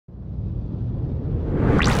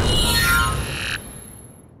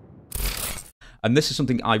And this is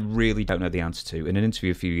something I really don't know the answer to. In an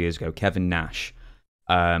interview a few years ago, Kevin Nash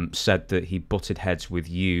said that he butted heads with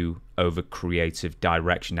you over creative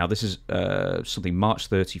direction. Now, this is something March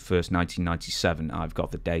 31st, 1997, I've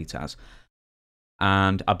got the date as.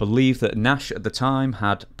 And I believe that Nash at the time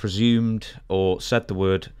had presumed or said the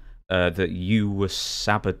word that you were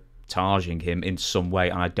sabotaging him in some way,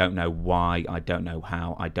 and I don't know why, I don't know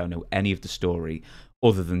how, I don't know any of the story,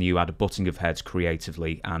 other than you had a butting of heads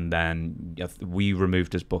creatively, and then we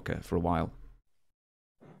removed as booker for a while.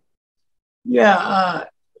 Yeah,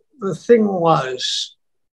 the thing was,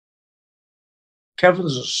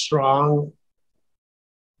 Kevin's a strong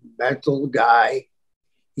mental guy.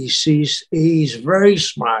 He's very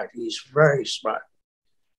smart. He's very smart.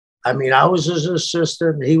 I mean, I was his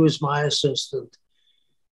assistant, he was my assistant.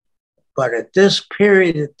 But at this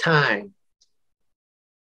period of time,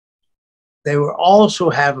 they were also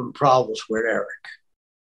having problems with Eric.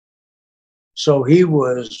 So he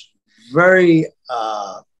was very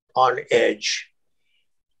on edge.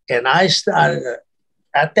 And I started,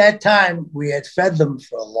 at that time, we had fed them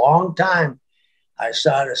for a long time. I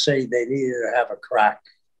started to say they needed to have a crack.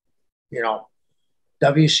 You know,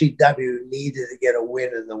 WCW needed to get a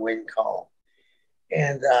win in the win column.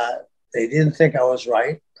 And they didn't think I was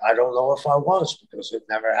right. I don't know if I was, because it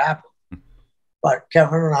never happened. But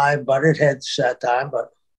Kevin and I butted heads that time, but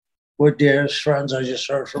we're dearest friends. I just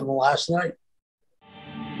heard from him last night.